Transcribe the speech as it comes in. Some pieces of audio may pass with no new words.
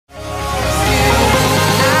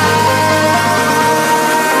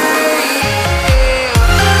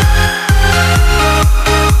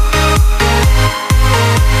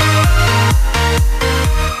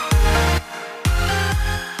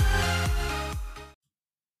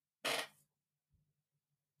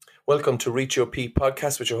Welcome to Reach Your Peak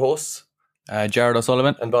podcast with your hosts, Jared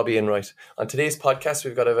O'Sullivan and Bobby Enright. On today's podcast,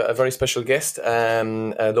 we've got a very special guest,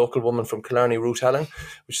 a local woman from Killarney, Ruth Allen,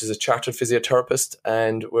 which is a chartered physiotherapist,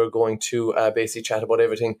 and we're going to basically chat about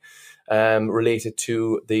everything related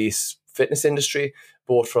to the fitness industry,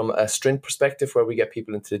 both from a strength perspective, where we get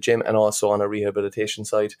people into the gym, and also on a rehabilitation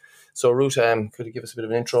side. So, Ruth, could you give us a bit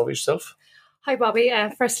of an intro of yourself? Hi, Bobby.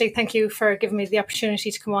 Firstly, thank you for giving me the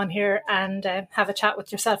opportunity to come on here and have a chat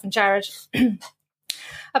with yourself and Jared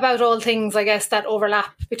about all things, I guess, that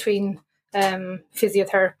overlap between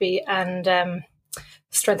physiotherapy and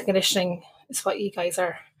strength and conditioning is what you guys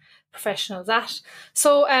are professionals at.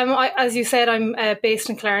 So, as you said, I'm based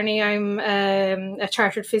in Killarney. I'm a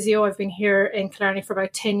chartered physio. I've been here in Killarney for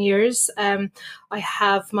about 10 years. I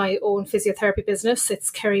have my own physiotherapy business. It's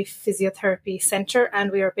Kerry Physiotherapy Centre,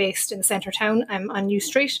 and we are based in the centre town on New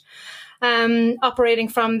Street. Operating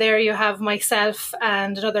from there, you have myself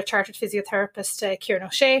and another chartered physiotherapist, Kieran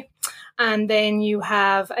O'Shea. And then you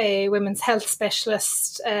have a women's health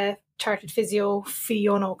specialist, chartered physio,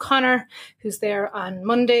 Fiona O'Connor, who's there on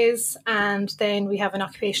Mondays. And then we have an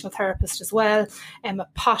occupational therapist as well, Emma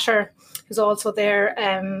Potter, who's also there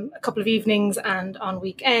a couple of evenings and on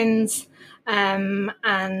weekends. And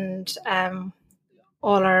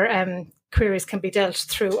all our queries can be dealt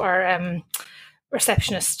through our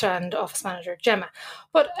receptionist and office manager, Gemma.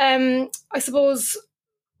 But I suppose,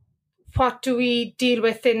 what do we deal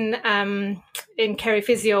with in Kerry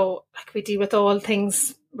Physio? Like, we deal with all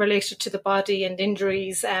things related to the body and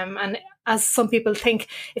injuries. And as some people think,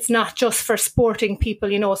 it's not just for sporting people,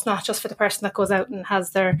 it's not just for the person that goes out and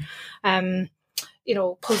has their,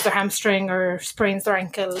 pulls their hamstring or sprains their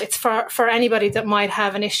ankle. It's for anybody that might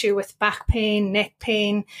have an issue with back pain, neck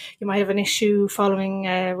pain. You might have an issue following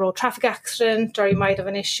a road traffic accident, or you might have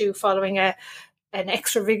an issue following an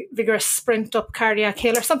extra vigorous sprint up cardiac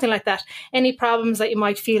hill or something like that. Any problems that you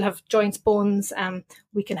might feel have joints, bones,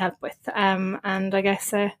 we can help with. And I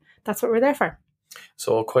guess that's what we're there for.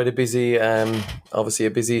 So quite a busy, obviously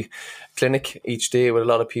a busy clinic each day with a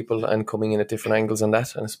lot of people and coming in at different angles and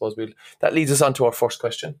that. And I suppose that leads us on to our first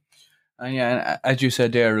question. And as you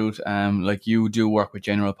said there, Ruth, like, you do work with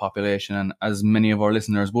general population, and as many of our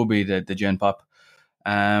listeners will be the Gen Pop.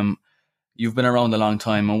 You've been around a long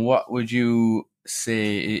time, and what would you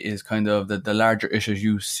say is kind of the larger issues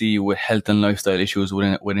you see with health and lifestyle issues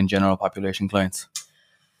within general population clients?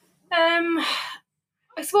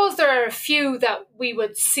 I suppose there are a few that we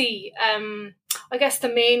would see. I guess the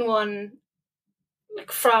main one,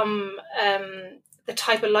 like, from the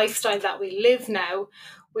type of lifestyle that we live now,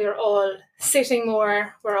 we're all sitting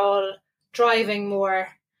more, we're all driving more,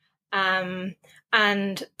 and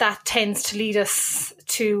that tends to lead us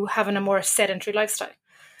to having a more sedentary lifestyle.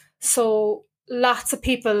 So lots of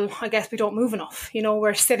people, I guess, we don't move enough.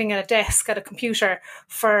 We're sitting at a desk at a computer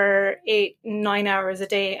for 8-9 hours a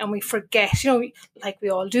day, and we forget, like we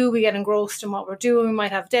all do, we get engrossed in what we're doing. We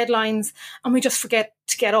might have deadlines, and we just forget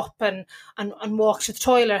to get up and walk to the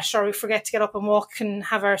toilet, or we forget to get up and walk and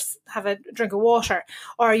have a drink of water.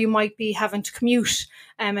 Or you might be having to commute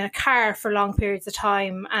in a car for long periods of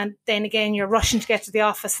time, and then again you're rushing to get to the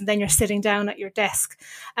office, and then you're sitting down at your desk.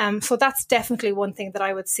 So that's definitely one thing that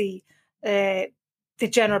I would see. The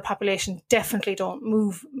general population definitely don't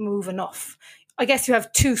move enough. I guess you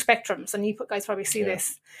have two spectrums, and you guys probably see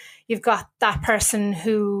this. You've got that person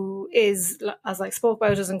who is, as I spoke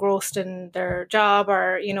about, is engrossed in their job,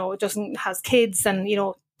 or has kids, and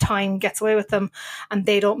time gets away with them, and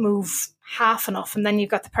they don't move half enough. And then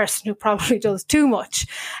you've got the person who probably does too much.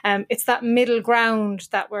 It's that middle ground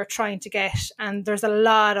that we're trying to get, and there's a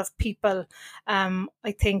lot of people,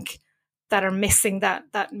 I think, that are missing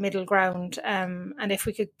that middle ground. And if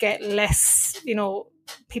we could get less,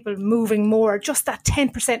 people moving more, just that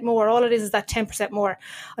 10% more, all it is that 10% more.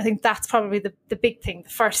 I think that's probably the big thing, the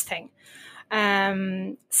first thing.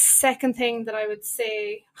 Second thing that I would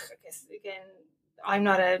say, I guess, again, I'm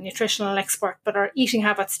not a nutritional expert, but our eating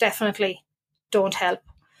habits definitely don't help.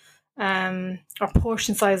 Our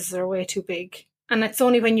portion sizes are way too big. And it's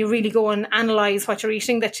only when you really go and analyse what you're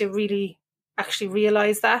eating that you really actually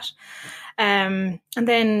realise that. And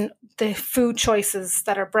then the food choices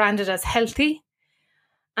that are branded as healthy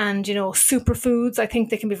and, superfoods, I think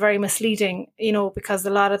they can be very misleading, because a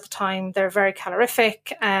lot of the time they're very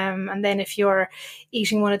calorific. And then if you're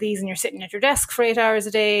eating one of these and you're sitting at your desk for 8 hours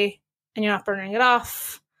a day and you're not burning it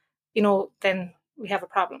off, then we have a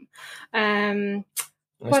problem. I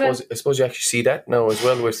suppose you actually see that now as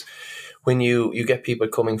well when you get people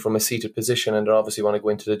coming from a seated position and they obviously want to go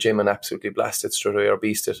into the gym and absolutely blast it straight away or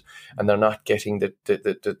beast it, and they're not getting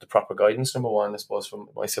the proper guidance, number one, I suppose, from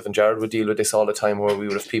myself and Jared would deal with this all the time, where we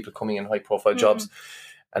would have people coming in high profile jobs,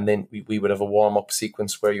 and then we would have a warm-up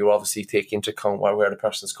sequence where you obviously take into account where the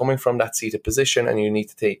person's coming from, that seated position, and you need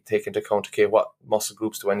to take into account, okay, what muscle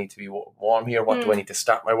groups do I need to be warm here? What do I need to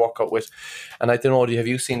start my workout with? And I don't know, have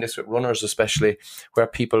you seen this with runners especially, where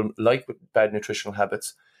people like with bad nutritional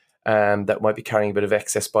habits that might be carrying a bit of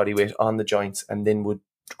excess body weight on the joints and then would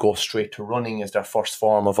go straight to running as their first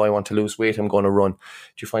form of, I want to lose weight, I'm going to run. Do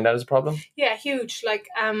you find that as a problem? Yeah, huge. Like,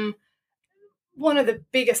 one of the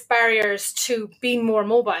biggest barriers to being more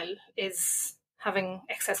mobile is having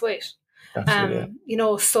excess weight. Absolutely. You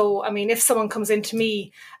know, so, I mean, if someone comes into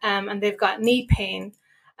me and they've got knee pain,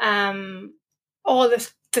 all the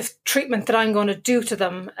treatment that I'm going to do to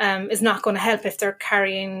them is not going to help if they're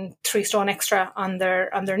carrying 3 stone extra on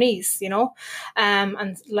their knees, you know,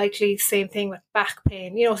 and likely same thing with back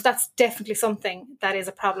pain, you know, so that's definitely something that is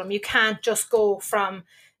a problem. You can't just go from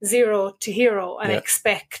 0 to hero and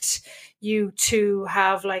expect you to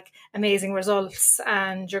have like amazing results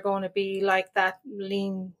and you're going to be like that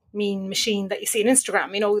lean, mean machine that you see on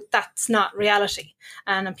Instagram. You know, that's not reality.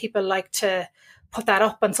 And people like to put that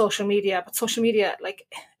up on social media, but social media, like,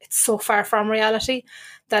 it's so far from reality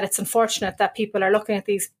that it's unfortunate that people are looking at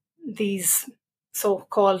these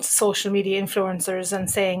so-called social media influencers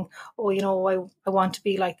and saying, oh, you know, I want to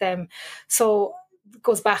be like them. So it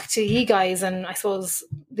goes back to you guys, and I suppose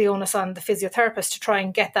the onus on the physiotherapist to try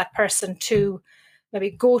and get that person to maybe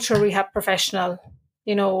go to a rehab professional,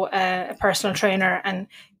 you know, a personal trainer, and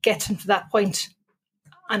get them to that point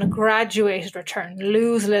on a graduated return,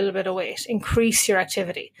 lose a little bit of weight, increase your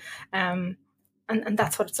activity. And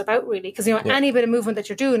that's what it's about, really. Because, you know, any bit of movement that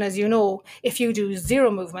you're doing, as you know, if you do zero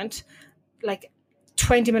movement, like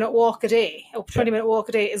 20-minute walk a day, or 20-minute walk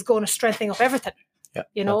a day is going to strengthen up everything. Yeah,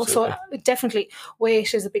 you know, absolutely. So definitely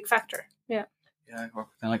weight is a big factor. Yeah. Yeah,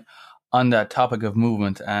 and like on that topic of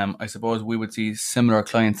movement, I suppose we would see similar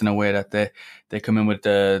clients in a way that they come in with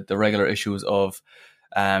the regular issues of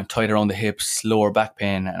tight around the hips, lower back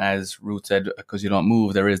pain, and as Ruth said, because you don't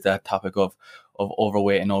move, there is that topic of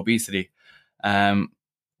overweight and obesity.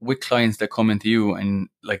 With clients that come into you and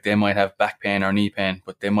like they might have back pain or knee pain,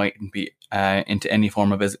 but they mightn't be into any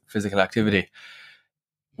form of physical activity.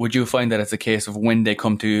 Would you find that it's a case of when they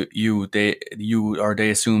come to you, they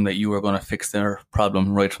assume that you are going to fix their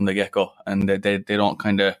problem right from the get-go, and they don't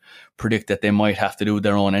kind of predict that they might have to do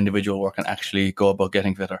their own individual work and actually go about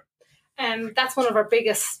getting fitter? That's one of our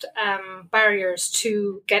biggest barriers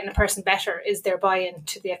to getting a person better, is their buy-in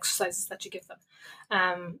to the exercises that you give them.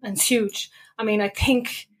 And it's huge. I mean, I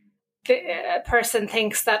think a person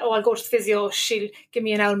thinks that, oh, I'll go to the physio, she'll give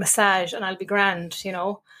me an hour massage and I'll be grand, you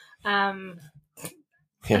know.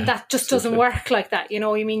 And that just doesn't work like that, you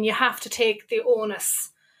know. I mean, you have to take the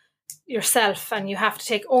onus yourself, and you have to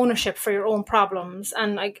take ownership for your own problems.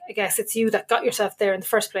 And I guess it's you that got yourself there in the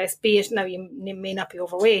first place. Be it now you may not be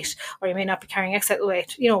overweight, or you may not be carrying excess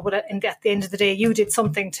weight, you know, but at the end of the day, you did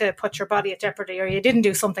something to put your body at jeopardy, or you didn't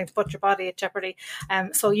do something to put your body at jeopardy.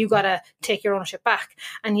 So you got to take your ownership back.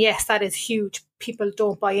 And yes, that is huge. People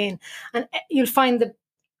don't buy in, and you'll find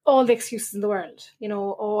all the excuses in the world, you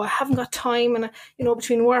know, oh, I haven't got time, and, you know,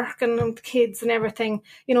 between work and the kids and everything,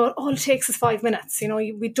 you know, all it takes is 5 minutes. You know,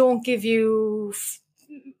 we don't give you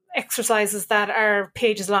exercises that are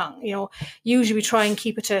pages long, you know. Usually we try and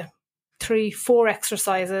keep it to 3-4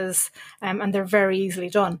 exercises, and they're very easily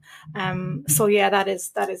done. So yeah, that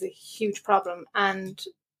is a huge problem, and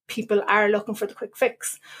people are looking for the quick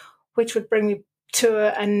fix, which would bring me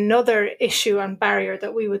to another issue and barrier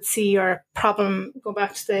that we would see, or problem, go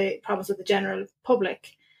back to the problems with the general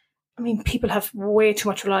public. I mean, people have way too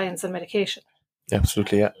much reliance on medication.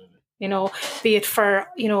 Absolutely, yeah. You know, be it for,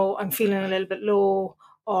 you know, I'm feeling a little bit low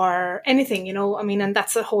or anything, you know. I mean, and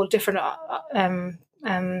that's a whole different,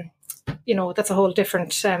 you know, that's a whole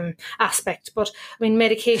different aspect. But I mean,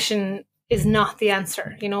 medication is not the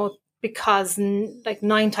answer, you know, because like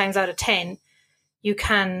 9 times out of 10, you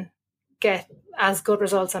can get as good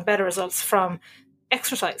results and better results from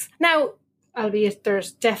exercise. Now, albeit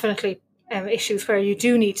there's definitely issues where you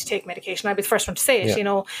do need to take medication. I'd be the first one to say it, you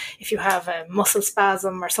know, if you have a muscle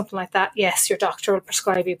spasm or something like that, yes, your doctor will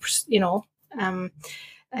prescribe you, you know,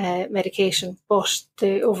 medication. But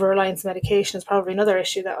the over-reliance medication is probably another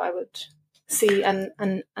issue that I would see, and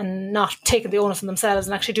not taking the onus on themselves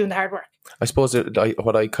and actually doing the hard work. I suppose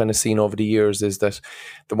what I kind of seen over the years is that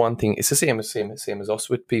the one thing, it's the same as us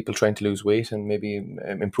with people trying to lose weight and maybe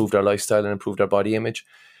improve their lifestyle and improve their body image.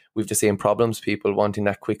 we've the same problems, people wanting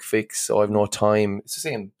that quick fix. Oh, I've no time. It's the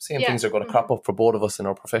same things are going to crop up for both of us in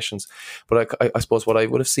our professions. But I suppose what I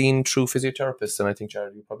would have seen through physiotherapists, and I think,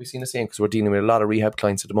 Jared, you've probably seen the same because we're dealing with a lot of rehab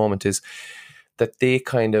clients at the moment, is that they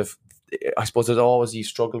kind of, I suppose there's always you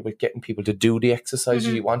struggle with getting people to do the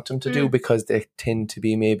exercises you want them to do, because they tend to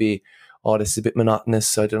be maybe, oh, this is a bit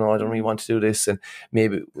monotonous, I don't know, I don't really want to do this. And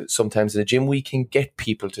maybe sometimes in the gym we can get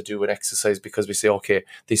people to do an exercise because we say, okay,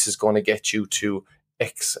 this is going to get you to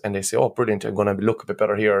X, and they say, oh, brilliant, I'm going to look a bit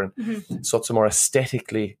better here. And so it's a more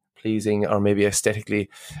aesthetically pleasing or maybe aesthetically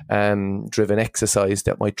driven exercise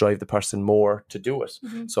that might drive the person more to do it.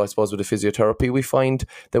 So I suppose with the physiotherapy, we find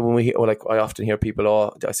that when we, I often hear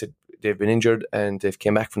people, I said they've been injured and they've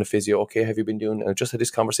came back from the physio. Okay, have you been doing, I just had this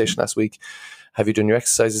conversation last week, have you done your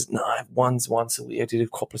exercises? No, once a week, I did it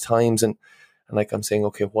a couple of times. And like I'm saying,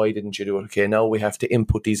 okay, why didn't you do it? Okay, now we have to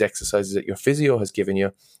input these exercises that your physio has given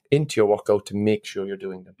you into your workout to make sure you're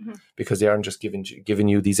doing them, because they aren't just giving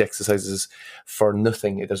you these exercises for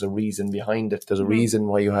nothing. There's a reason behind it. There's a reason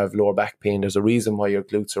why you have lower back pain. There's a reason why your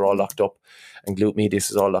glutes are all locked up and glute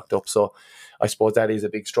medius is all locked up. So I suppose that is a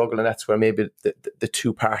big struggle, and that's where maybe the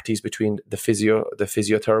two parties between the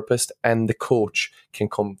physiotherapist and the coach can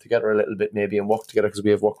come together a little bit maybe and work together, because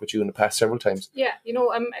we have worked with you in the past several times. Yeah,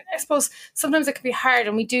 I suppose sometimes it can be hard,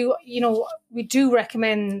 and we do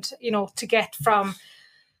recommend, to get from,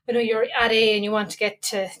 you're at A and you want to get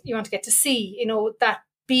to C, that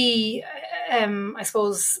B, I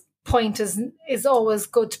suppose point is always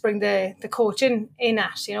good to bring the coach in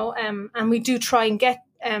at, and we do try and get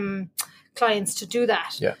clients to do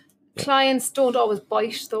that. Yeah. Clients don't always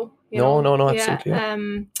bite though. No, absolutely. Yeah.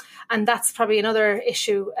 And that's probably another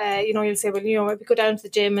issue. You'll say, well, maybe go down to the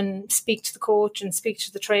gym and speak to the coach and speak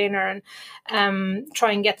to the trainer and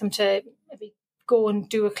try and get them to maybe go and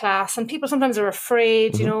do a class. And people sometimes are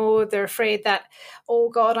afraid, they're afraid that, oh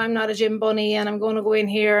God, I'm not a gym bunny and I'm going to go in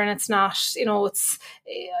here and it's not, it's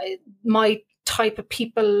my type of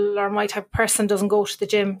people or my type of person doesn't go to the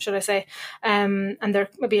gym, should I say. And they're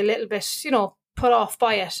maybe a little bit, put off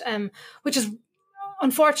by it, which is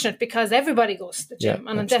unfortunate because everybody goes to the gym.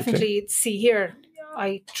 And I'm definitely here,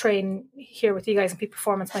 I train here with you guys in peak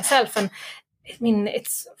performance myself, and I mean,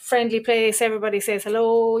 it's a friendly place. Everybody says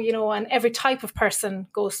hello, and every type of person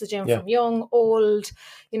goes to the gym, from young, old,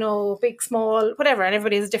 big, small, whatever. And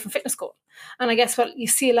everybody has a different fitness goal. And I guess what you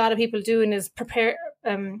see a lot of people doing is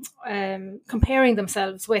comparing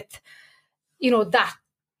themselves with, that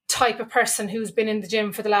type of person who's been in the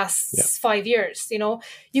gym for the last 5 years.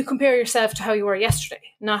 You compare yourself to how you were yesterday,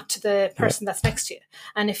 not to the person that's next to you.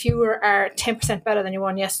 And if you are 10% better than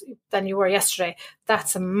you were yesterday,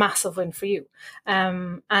 that's a massive win for you.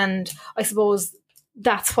 And I suppose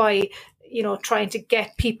that's why, trying to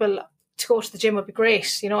get people to go to the gym would be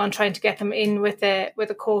great, and trying to get them in with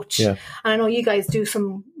a coach. And I know you guys do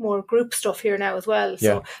some more group stuff here now as well.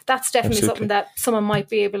 So that's definitely something that someone might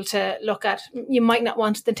be able to look at. You might not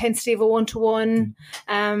want the intensity of a 1-to-1.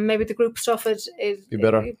 Maybe the group stuff is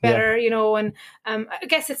better, and I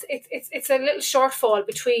guess it's a little shortfall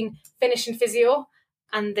between finishing physio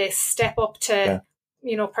and this step up to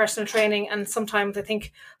personal training. And sometimes I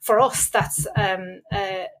think for us that's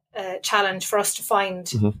a challenge for us to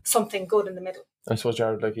find something good in the middle. I suppose,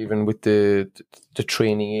 Jared, like even with the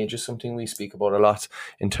training age is something we speak about a lot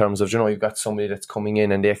in terms of, you've got somebody that's coming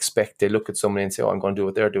in and they look at somebody and say, oh, I'm going to do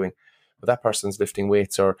what they're doing. But that person's lifting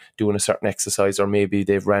weights or doing a certain exercise, or maybe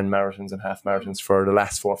they've ran marathons and half marathons for the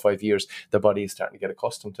last 4 or 5 years. Their body is starting to get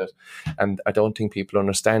accustomed to it. And I don't think people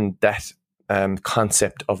understand that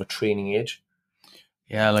concept of a training age.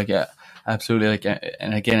 Yeah, absolutely.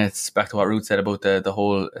 And again, it's back to what Ruth said about the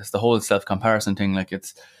whole self-comparison thing. Like,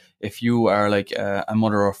 it's, if you are like a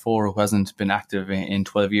mother of 4 who hasn't been active in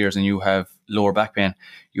 12 years and you have lower back pain,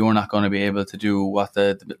 you're not going to be able to do what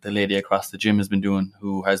the lady across the gym has been doing,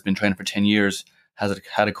 who has been training for 10 years, has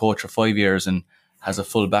had a coach for 5 years and has a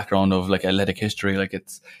full background of like athletic history. Like,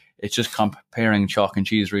 it's just comparing chalk and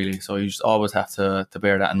cheese, really. So you just always have to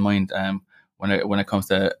bear that in mind when it comes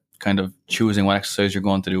to kind of choosing what exercise you're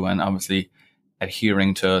going to do, and obviously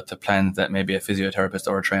adhering to plans that maybe a physiotherapist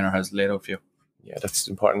or a trainer has laid out for you. Yeah, that's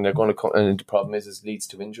important. They're going to come, and the problem is it leads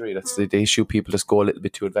to injury. That's the issue. People just go a little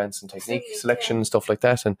bit too advanced in technique selection and stuff like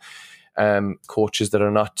that, and coaches that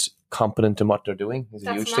are not competent in what they're doing is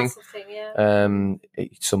a huge thing.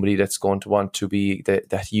 Somebody that's going to want to be that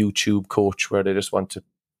YouTube coach where they just want to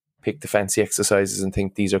pick the fancy exercises and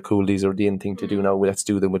think these are cool, these are the in thing to do now, let's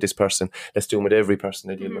do them with this person, let's do them with every person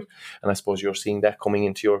they deal with. And I suppose you're seeing that coming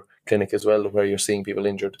into your clinic as well, where you're seeing people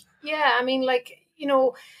injured. Yeah, I mean,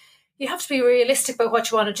 you have to be realistic about what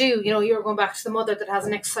you want to do. You're going back to the mother that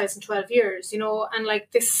hasn't exercised in 12 years, and like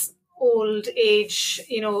this old age,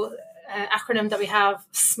 acronym that we have,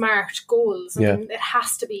 SMART goals. I mean, it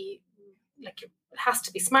has to be like, it has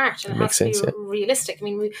to be smart, and it has to be realistic. I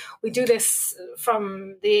mean, we do this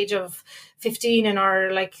from the age of 15 in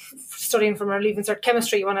our, like, studying from our Leaving Cert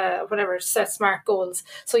chemistry. You want to, whatever, set SMART goals.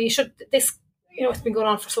 So you should, this, it's been going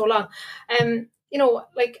on for so long.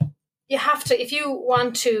 Like, you have to, if you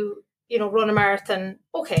want to, run a marathon,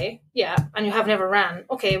 okay, yeah, and you have never ran,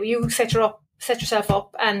 okay, well, you set yourself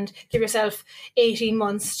up and give yourself 18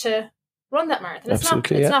 months to run that marathon.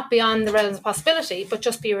 It's not beyond the realms of possibility, but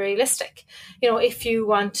just be realistic. If you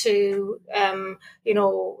want to,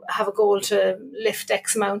 have a goal to lift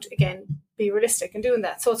X amount, again, be realistic in doing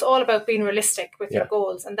that. So it's all about being realistic with your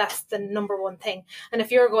goals, and that's the number one thing. And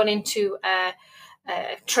if you're going into a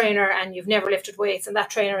trainer and you've never lifted weights, and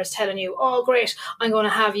that trainer is telling you, oh great, I'm going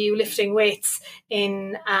to have you lifting weights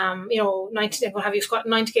in 90, I'm going to have you squat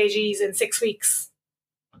 90 kgs in 6 weeks.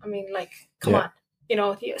 I mean, like, come on.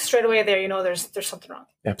 Straight away there, there's something wrong.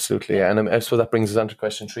 Absolutely, yeah. And I suppose that brings us on to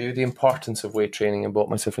question 3, the importance of weight training. And both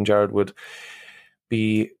myself and Jared would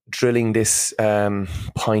be drilling this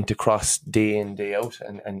point across day in, day out,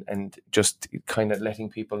 and just kind of letting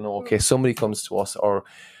people know, okay, somebody comes to us, or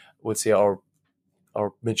would say our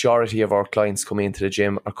majority of our clients coming into the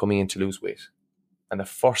gym are coming in to lose weight. And the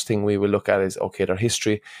first thing we will look at is, okay, their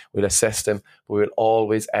history, we'll assess them, but we'll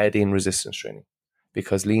always add in resistance training,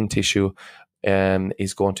 because lean tissue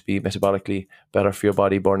is going to be metabolically better for your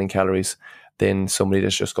body, burning calories, than somebody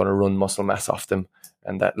that's just going to run muscle mass off them.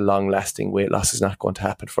 And that long-lasting weight loss is not going to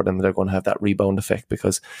happen for them. They're going to have that rebound effect,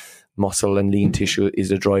 because muscle and lean tissue is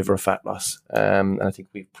a driver of fat loss. And I think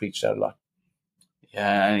we've preached that a lot.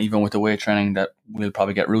 Yeah, and even with the weight training that we'll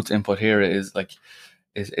probably get Ruth's input here, is like,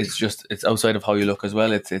 it's outside of how you look as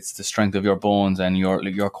well. It's the strength of your bones and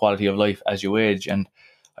your quality of life as you age. And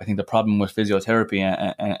I think the problem with physiotherapy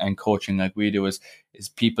and coaching like we do is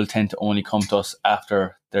people tend to only come to us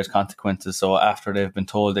after there's consequences. So after they've been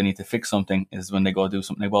told they need to fix something is when they go do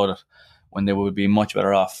something about it, when they would be much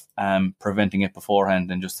better off preventing it beforehand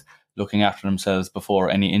and just looking after themselves before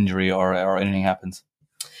any injury or anything happens.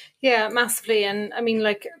 Yeah, massively. And I mean,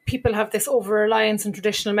 like, people have this over-reliance on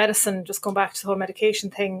traditional medicine, just going back to the whole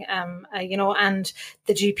medication thing, and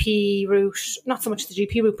the GP route, not so much the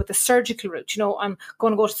GP route, but the surgical route. I'm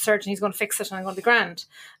going to go to the surgeon, he's going to fix it, and I'm going to be grand.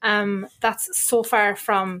 That's so far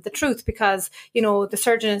from the truth, because, the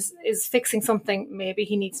surgeon is fixing something, maybe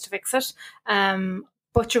he needs to fix it,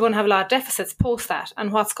 but you're going to have a lot of deficits post that.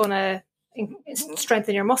 And what's going to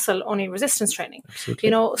strengthen your muscle? Only resistance training.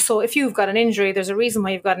 Absolutely. So if you've got an injury, there's a reason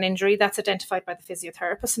why you've got an injury that's identified by the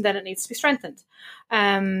physiotherapist, and then it needs to be strengthened.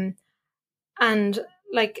 And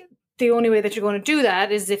like, the only way that you're going to do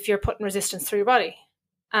that is if you're putting resistance through your body.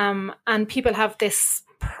 And people have this,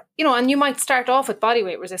 and you might start off with body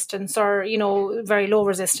weight resistance or, very low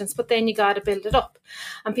resistance, but then you got to build it up.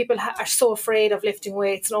 And people are so afraid of lifting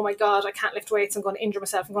weights. And, oh my God, I can't lift weights. I'm going to injure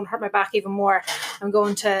myself. I'm going to hurt my back even more. I'm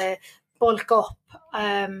going to bulk up.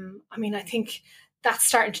 I mean, I think that's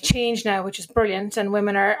starting to change now, which is brilliant. And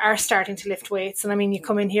women are starting to lift weights. And I mean, you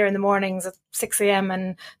come in here in the mornings at 6 a.m.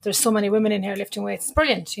 and there's so many women in here lifting weights. It's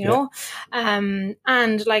brilliant,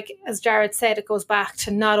 and like, as Jared said, it goes back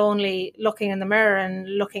to not only looking in the mirror and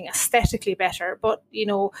looking aesthetically better, but,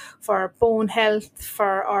 for bone health,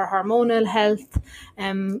 for our hormonal health,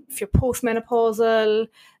 if you're postmenopausal,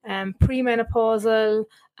 premenopausal,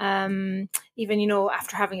 even,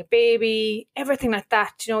 after having a baby, everything like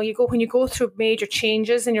that. When you go through major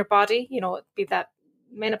changes in your body, be that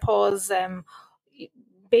menopause,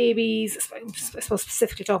 babies, I suppose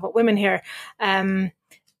specifically talking about women here,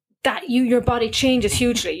 that your body changes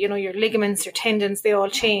hugely. Your ligaments, your tendons, they all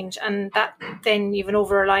change, and that then you have an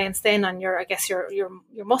over reliance then on your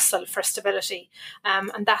muscle for stability,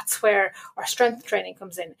 and that's where our strength training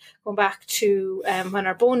comes in. Going back to when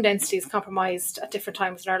our bone density is compromised at different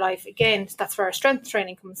times in our life, again, that's where our strength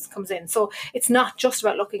training comes in. So it's not just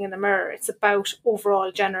about looking in the mirror; it's about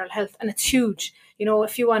overall general health, and it's huge.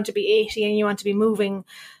 If you want to be 80 and you want to be moving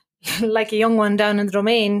like a young one down in the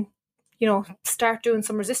domain, start doing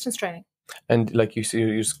some resistance training. And like you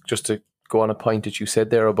see, just to go on a point that you said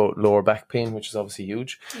there about lower back pain, which is obviously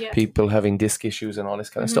huge. Yeah. People having disc issues and all this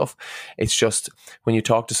kind of stuff. It's just when you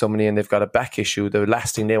talk to somebody and they've got a back issue, the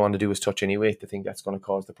last thing they want to do is touch any weight. They think that's going to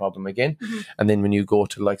cause the problem again. And then when you go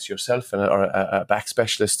to likes yourself or a back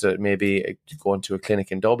specialist, maybe go into a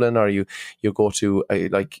clinic in Dublin, or you go to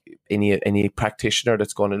like any practitioner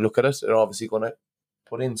that's going to look at it, they're obviously going to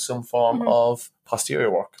put in some form of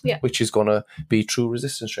posterior work, which is going to be through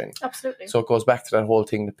resistance training. Absolutely. So it goes back to that whole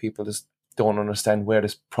thing that people just don't understand where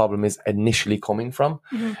this problem is initially coming from,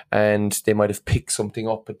 and they might have picked something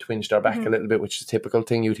up and twinged their back a little bit, which is a typical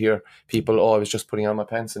thing you'd hear people, I was just putting on my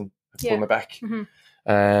pants and pulled my back.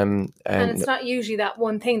 And it's not usually that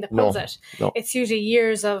one thing that pulls it. No. It's usually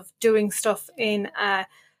years of doing stuff in a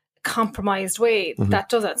compromised way that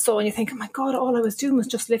does it. So when you think, oh my God, all I was doing was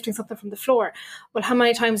just lifting something from the floor. Well, how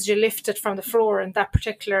many times did you lift it from the floor in that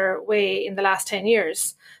particular way in the last 10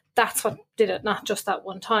 years? That's what did it, not just that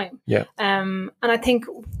one time. Yeah. And I think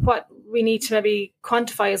what we need to maybe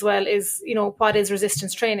quantify as well is, what is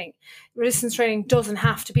resistance training? Resistance training doesn't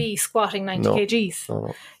have to be squatting 90 kgs,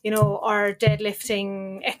 or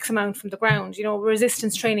deadlifting X amount from the ground.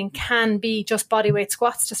 Resistance training can be just bodyweight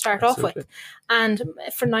squats to start off with. And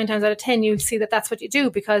for 9 times out of 10, you see that that's what you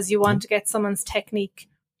do because you want to get someone's technique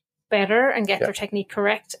better and get their technique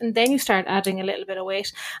correct, and then you start adding a little bit of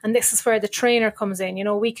weight. And this is where the trainer comes in.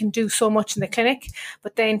 We can do so much in the clinic,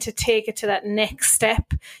 but then to take it to that next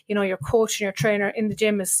step, your coach and your trainer in the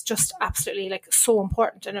gym is just absolutely so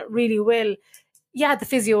important. And it really will, the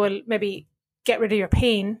physio will maybe get rid of your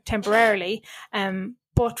pain temporarily,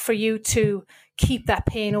 but for you to keep that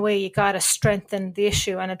pain away, you got to strengthen the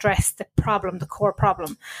issue and address the problem, the core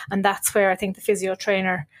problem. And that's where I think the physio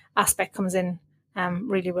trainer aspect comes in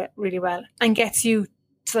really well, and gets you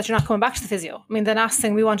so that you're not coming back to the physio. I mean, the last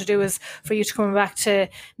thing we want to do is for you to come back to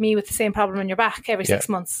me with the same problem in your back every 6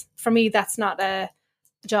 months. For me, that's not a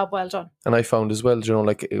job well done. And I found as well,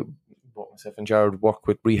 both myself and Jared work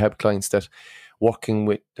with rehab clients, that working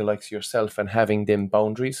with the likes of yourself and having them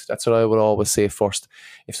boundaries, that's what I would always say first.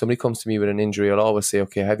 If somebody comes to me with an injury, I'll always say,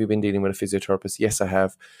 okay, have you been dealing with a physiotherapist? Yes, I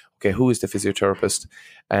have. Okay, who is the physiotherapist?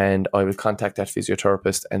 And I will contact that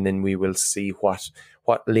physiotherapist, and then we will see what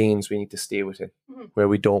lanes we need to stay within, where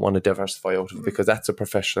we don't want to diversify out of, because that's a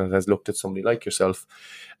professional that has looked at somebody like yourself,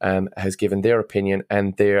 has given their opinion,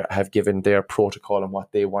 and they have given their protocol and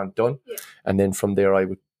what they want done. And then from there, I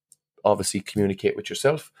would obviously communicate with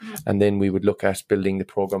yourself, and then we would look at building the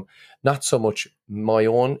program. Not so much my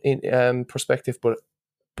own perspective, but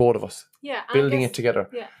both of us building it together.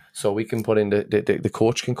 So we can put in the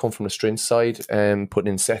coach can come from the strength side and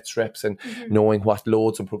putting in sets, reps, and knowing what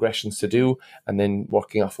loads and progressions to do, and then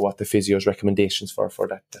working off of what the physio's recommendations for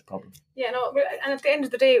that problem. And at the end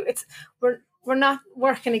of the day, we're not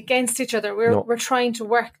working against each other. We're trying to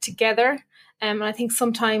work together. And I think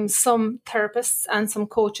sometimes some therapists and some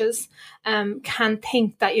coaches can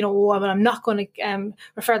think that, I'm not going to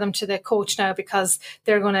refer them to the coach now because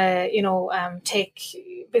they're going to, take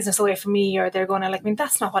business away from me, or they're going to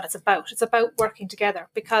that's not what it's about. It's about working together,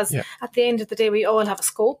 because at the end of the day, we all have a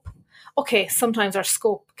scope. Okay, sometimes our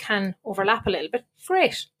scope can overlap a little bit.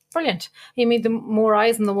 Great. Brilliant. You mean the more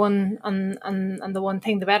eyes on the one on the one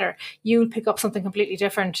thing, the better. You'll pick up something completely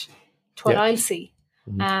different to what I'll see.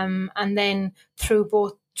 And then through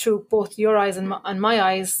both your eyes and my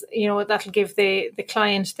eyes, that'll give the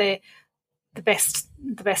client the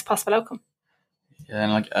best possible outcome.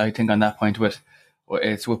 And I think on that point,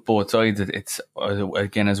 it's with both sides. It's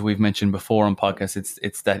again, as we've mentioned before on podcasts,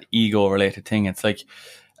 it's that ego related thing. It's like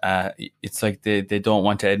they don't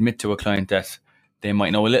want to admit to a client that they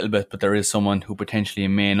might know a little bit, but there is someone who potentially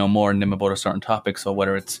may know more than them about a certain topic. So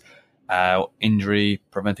whether it's injury,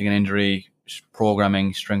 preventing an injury,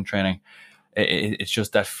 programming, strength training, it's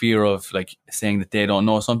just that fear of saying that they don't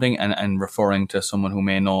know something and referring to someone who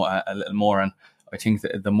may know a little more. And I think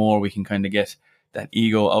that the more we can kind of get that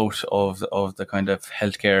ego out of the kind of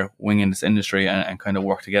healthcare wing in this industry and kind of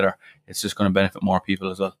work together, it's just going to benefit more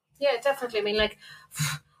people as well. Yeah, definitely. I mean,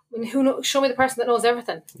 who knows? Show me the person that knows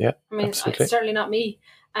everything. Yeah, I mean, absolutely. It's certainly not me.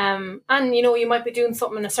 And you might be doing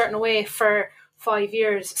something in a certain way for 5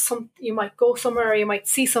 years. You might go somewhere, or you might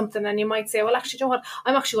see something, and you might say, well, actually, you know what?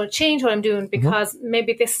 I'm actually going to change what I'm doing because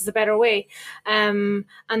maybe this is a better way. And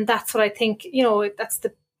that's what I think. That's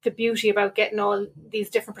the beauty about getting all these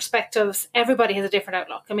different perspectives. Everybody has a different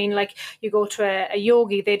outlook. I mean, you go to a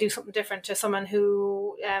yogi, they do something different to someone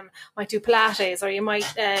who might do Pilates, or you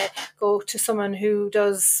might go to someone who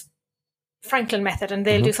does Franklin method and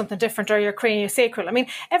they'll do something different, or your craniosacral. I mean,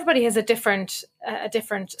 everybody has a different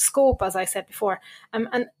scope, as I said before.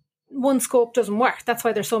 And one scope doesn't work. That's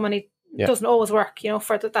why there's so many. Doesn't always work,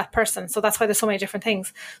 for that person. So that's why there's so many different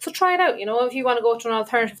things. So try it out. If you want to go to an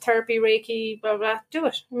alternative therapy, Reiki, blah, blah, do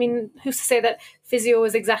it. I mean, who's to say that physio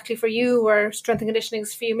is exactly for you, or strength and conditioning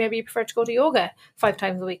is for you? Maybe you prefer to go to yoga 5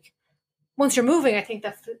 times a week. Once you're moving, I think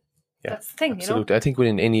that's the thing. Absolutely. I think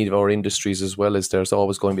within any of our industries as well, as there's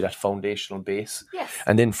always going to be that foundational base. Yes.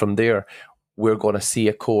 And then from there, we're going to see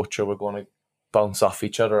a coach, or we're going to bounce off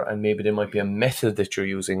each other, and maybe there might be a method that you're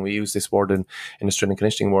using. We use this word in the strength and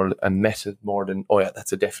conditioning world, a method, more than, oh yeah,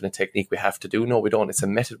 that's a definite technique we have to do. No, we don't. It's a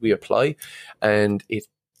method we apply, and it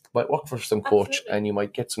might work for some coach. Absolutely. And you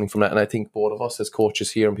might get something from that. And I think both of us as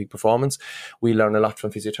coaches here in Peak Performance, we learn a lot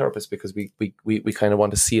from physiotherapists, because we kind of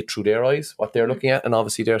want to see it through their eyes, what they're looking at, and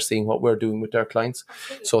obviously they're seeing what we're doing with their clients.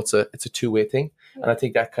 Absolutely. So it's a two-way thing. And I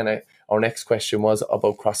think that kind of, our next question was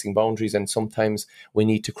about crossing boundaries, and sometimes we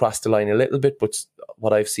need to cross the line a little bit. But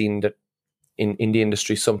what I've seen that in the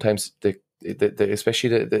industry, sometimes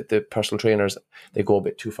especially the personal trainers, they go a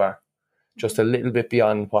bit too far, just a little bit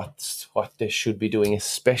beyond what they should be doing,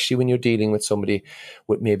 especially when you're dealing with somebody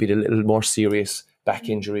with maybe the little more serious back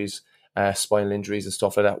injuries, spinal injuries and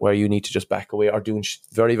stuff like that, where you need to just back away, or doing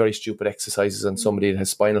very, very stupid exercises on somebody that has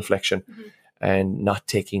spinal flexion, and not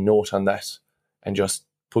taking note on that, and just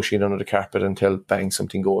pushing it under the carpet until bang,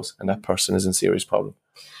 something goes, and that person is in serious problem.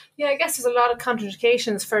 Yeah, I guess there's a lot of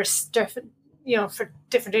contraindications for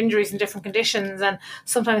different injuries and different conditions, and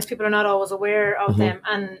sometimes people are not always aware of them,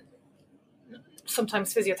 and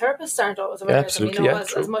sometimes physiotherapists aren't always aware of them,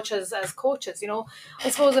 as much as coaches. I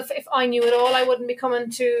suppose if I knew it all, I wouldn't be coming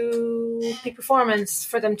to Peak Performance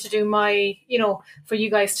for them to do my, for you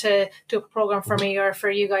guys to do a program for me, or for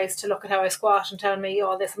you guys to look at how I squat and tell me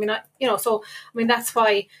all this. That's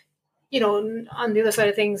why, on the other side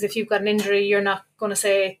of things, if you've got an injury, you're not going to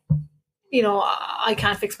say, I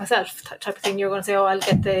can't fix myself type of thing. You're going to say, oh, I'll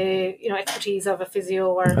get the, expertise of a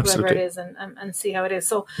physio or whoever it is, and see how it is.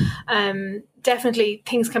 So definitely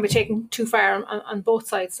things can be taken too far on both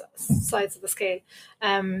sides of the scale.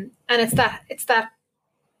 And it's that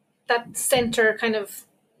center kind of,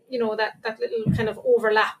 that little kind of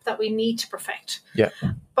overlap that we need to perfect. Yeah.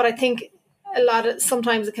 But I think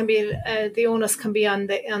sometimes it can be, the onus can be on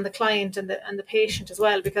the client and the patient as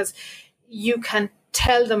well, because you can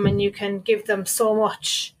tell them and you can give them so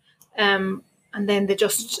much, and then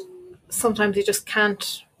sometimes you just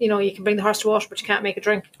can't, you can bring the horse to water, but you can't make it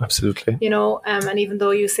drink. Absolutely. And even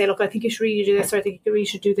though you say, look, I think you should really do this, or I think you really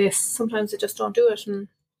should do this, sometimes they just don't do it, and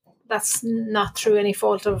that's not through any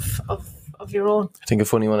fault of your own. I think a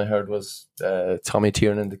funny one I heard was Tommy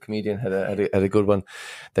Tiernan, the comedian, had a good one,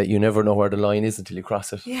 that you never know where the line is until you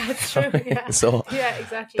cross it. Yeah, it's true. Yeah. So yeah,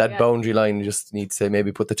 exactly. That boundary line, you just need to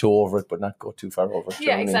maybe put the toe over it, but not go too far over it.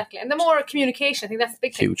 Yeah, exactly. And the more communication, I think that's the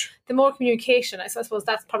big thing. Huge. The more communication, I suppose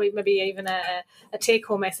that's probably maybe even a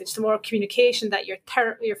take-home message. The more communication that your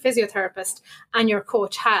physiotherapist and your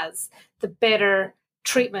coach has, the better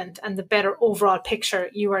treatment and the better overall picture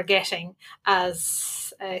you are getting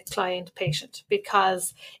as a client patient.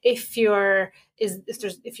 Because if your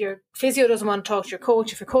physio doesn't want to talk to your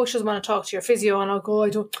coach, if your coach doesn't want to talk to your physio, and I'll go, they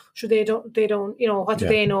don't, what do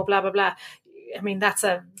they know, blah blah blah. I mean, that's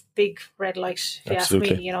a big red light, if you ask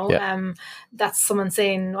me. That's someone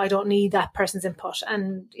saying, I don't need that person's input,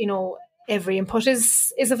 and every input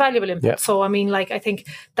is a valuable input. Yeah. So, I think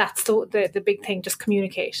that's the big thing, just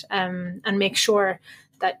communicate, and make sure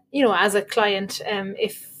that, as a client,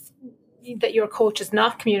 if that your coach is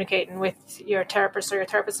not communicating with your therapist, or your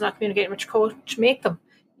therapist is not communicating with your coach, make them.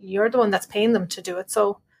 You're the one that's paying them to do it.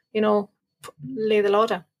 So, lay the law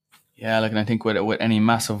down. Yeah, and I think with any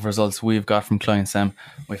massive results we've got from clients,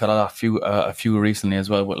 we've had a few recently as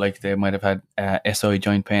well. But they might have had SI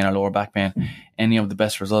joint pain or lower back pain. Any of the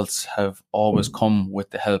best results have always come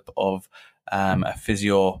with the help of a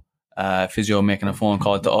physio making a phone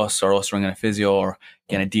call to us, or us ringing a physio, or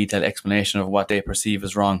getting a detailed explanation of what they perceive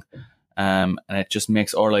as wrong. And it just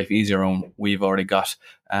makes our life easier when we've already got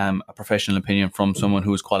a professional opinion from someone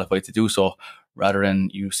who's qualified to do so, rather than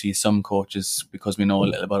you see some coaches, because we know a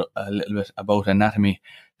little bit about anatomy,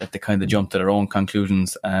 that they kind of jump to their own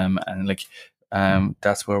conclusions.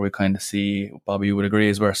 That's where we kind of see, Bobby, you would agree,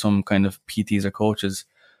 is where some kind of PTs or coaches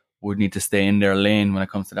would need to stay in their lane when it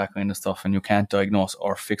comes to that kind of stuff, and you can't diagnose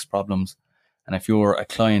or fix problems. And if you're a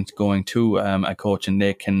client going to a coach and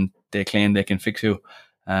they claim they can fix you,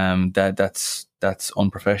 that's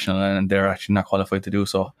unprofessional, and they're actually not qualified to do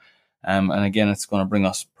so. And again, it's going to bring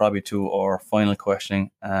us probably to our final questioning.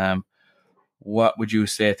 What would you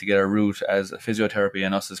say together, Ruth, as a physiotherapy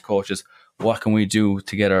and us as coaches? What can we do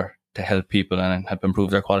together to help people and help improve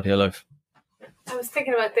their quality of life? I was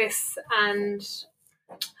thinking about this, and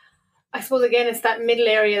I suppose again it's that middle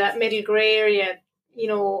area, that middle grey area.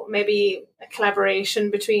 Maybe a collaboration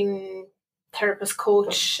between therapist,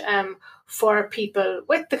 coach, for people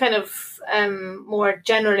with the kind of more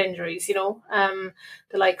general injuries, the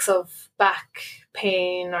likes of back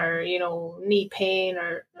pain, or knee pain,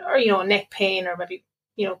 or neck pain, or maybe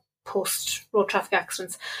post road traffic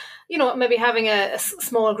accidents. maybe having a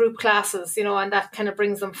small group classes, and that kind of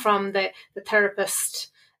brings them from the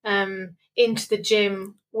therapist into the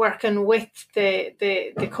gym, working with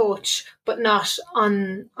the coach, but not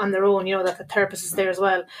on their own, that the therapist is there as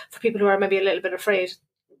well, for people who are maybe a little bit afraid.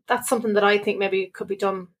 That's something that I think maybe could be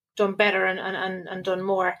done better and done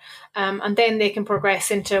more. And then they can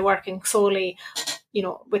progress into working solely,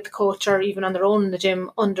 with the coach, or even on their own in the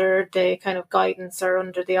gym under the kind of guidance or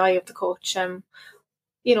under the eye of the coach. And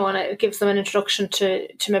it gives them an introduction to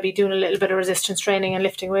maybe doing a little bit of resistance training and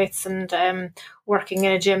lifting weights and working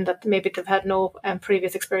in a gym that maybe they've had no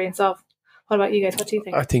previous experience of. What about you guys? What do you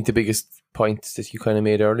think? I think the biggest point that you kind of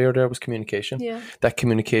made earlier there was communication. Yeah. That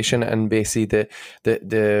communication, and basically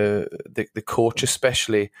the coach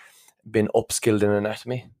especially been upskilled in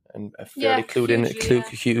anatomy and fairly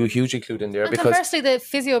hugely clued in there. And because firstly, the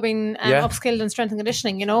physio being upskilled in strength and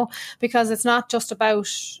conditioning, because it's not just about,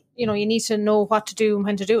 you need to know what to do and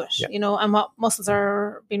when to do it, and what muscles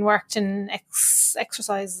are being worked in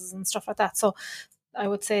exercises and stuff like that. So I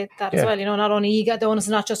would say that as well, not only you guys, the onus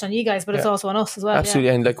is not just on you guys, but it's also on us as well. Absolutely.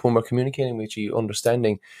 And like when we're communicating with you,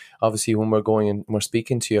 understanding, obviously when we're going and we're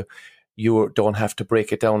speaking to you, you don't have to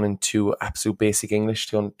break it down into absolute basic English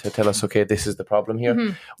to tell us, okay, this is the problem here.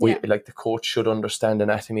 Mm-hmm. Like the coach should understand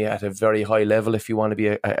anatomy at a very high level if you want to be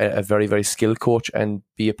a very, very skilled coach and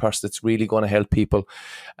be a person that's really going to help people.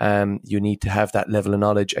 You need to have that level of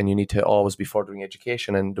knowledge, and you need to always be furthering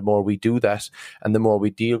education. And the more we do that, and the more we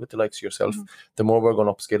deal with the likes of yourself, the more we're going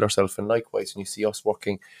to upskill ourselves. And likewise, when you see us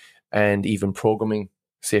working and even programming,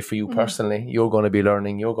 say for you personally, you're going to be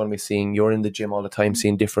learning, you're going to be seeing, you're in the gym all the time,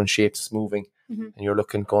 seeing different shapes moving, and you're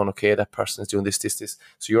looking, going, okay, that person is doing this.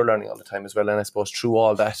 So you're learning all the time as well. And I suppose through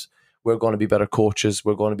all that, we're going to be better coaches,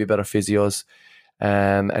 we're going to be better physios,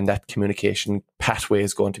 and that communication pathway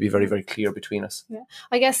is going to be very, very clear between us. Yeah,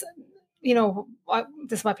 I guess,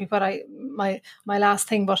 this might be my last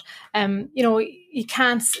thing, but you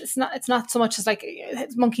can't. It's not so much as like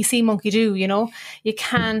monkey see, monkey do. You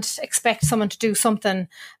can't expect someone to do something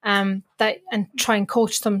and try and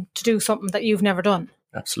coach them to do something that you've never done.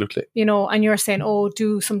 Absolutely. And you're saying, oh,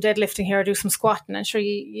 do some deadlifting here, do some squatting, and sure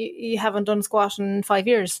you haven't done squatting in 5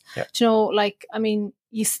 years. Yeah.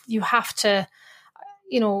 You have to,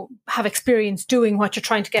 have experience doing what you're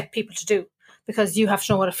trying to get people to do. Because you have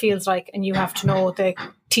to know what it feels like, and you have to know the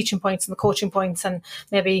teaching points and the coaching points, and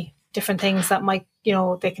maybe different things that might,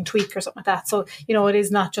 they can tweak or something like that. So, it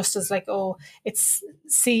is not just as like, oh, it's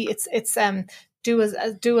do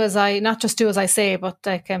as I, not just do as I say, but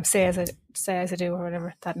like say as I do, or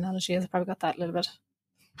whatever that analogy is. I probably got that a little bit.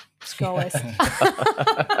 Just always.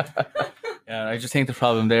 Yeah, I just think the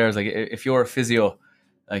problem there is like if you're a physio,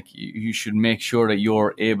 like you should make sure that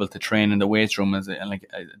you're able to train in the weight room, and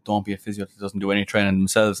don't be a physio that doesn't do any training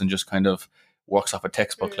themselves and just kind of works off a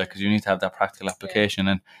textbook, because you need to have that practical application.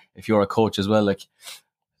 And if you're a coach as well, like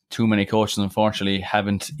too many coaches unfortunately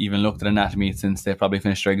haven't even looked at anatomy since they probably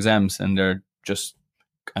finished their exams, and they're just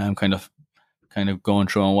kind of going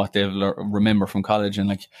through on what they'll remember from college, and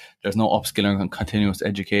like there's no upskilling and continuous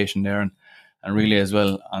education there. And really as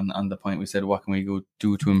well on the point we said, what can we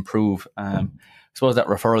do to improve? I suppose that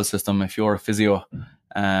referral system, if you're a physio,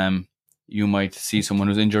 you might see someone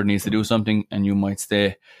who's injured, needs to do something, and you might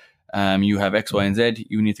say, you have X, Y, and Z,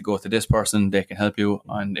 you need to go to this person, they can help you.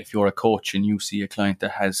 And if you're a coach and you see a client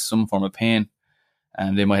that has some form of pain,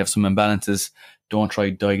 and they might have some imbalances, don't try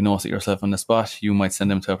to diagnose it yourself on the spot. You might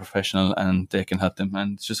send them to a professional and they can help them.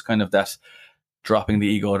 And it's just kind of that dropping the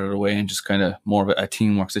ego out of the way and just kind of more of a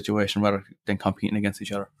teamwork situation rather than competing against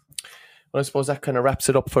each other. Well, I suppose that kind of wraps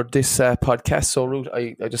it up for this podcast. So, Ruth,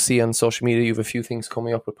 I just see on social media you have a few things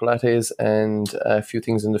coming up with Pilates and a few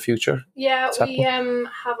things in the future. Yeah, we have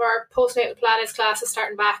our postnatal Pilates classes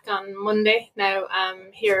starting back on Monday now,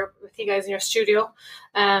 here with you guys in your studio.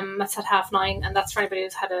 That's at 9:30, and that's for anybody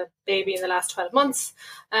who's had a baby in the last 12 months.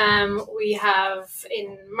 We have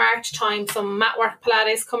in March time some mat work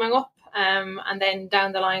Pilates coming up, and then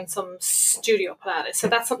down the line some studio Pilates. So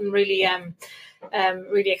that's something really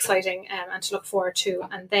really exciting and to look forward to.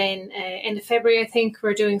 And then end of February, I think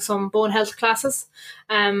we're doing some bone health classes.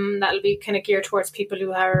 That'll be kind of geared towards people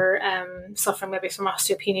who are suffering maybe from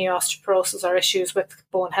osteopenia, osteoporosis, or issues with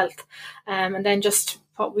bone health. And then just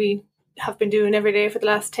what we have been doing every day for the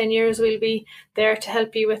last 10 years, we'll be there to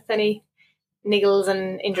help you with any niggles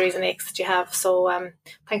and injuries and aches that you have. So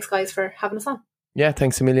thanks guys for having us on. Yeah,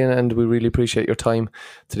 thanks a million, and we really appreciate your time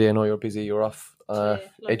today. I know you're busy, you're off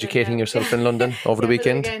educating yourself in London over the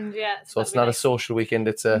weekend. So it's not a social weekend,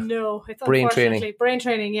 it's a it's brain training. Brain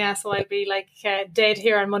training, yeah. So I'll be like dead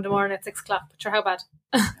here on Monday morning at 6 o'clock. But sure, how bad?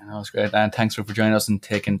 That was great. And thanks for joining us and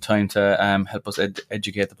taking time to help us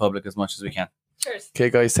educate the public as much as we can. Cheers. Okay,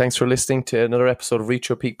 guys, thanks for listening to another episode of Reach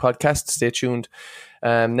Your Peak podcast. Stay tuned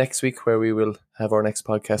next week where we will have our next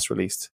podcast released.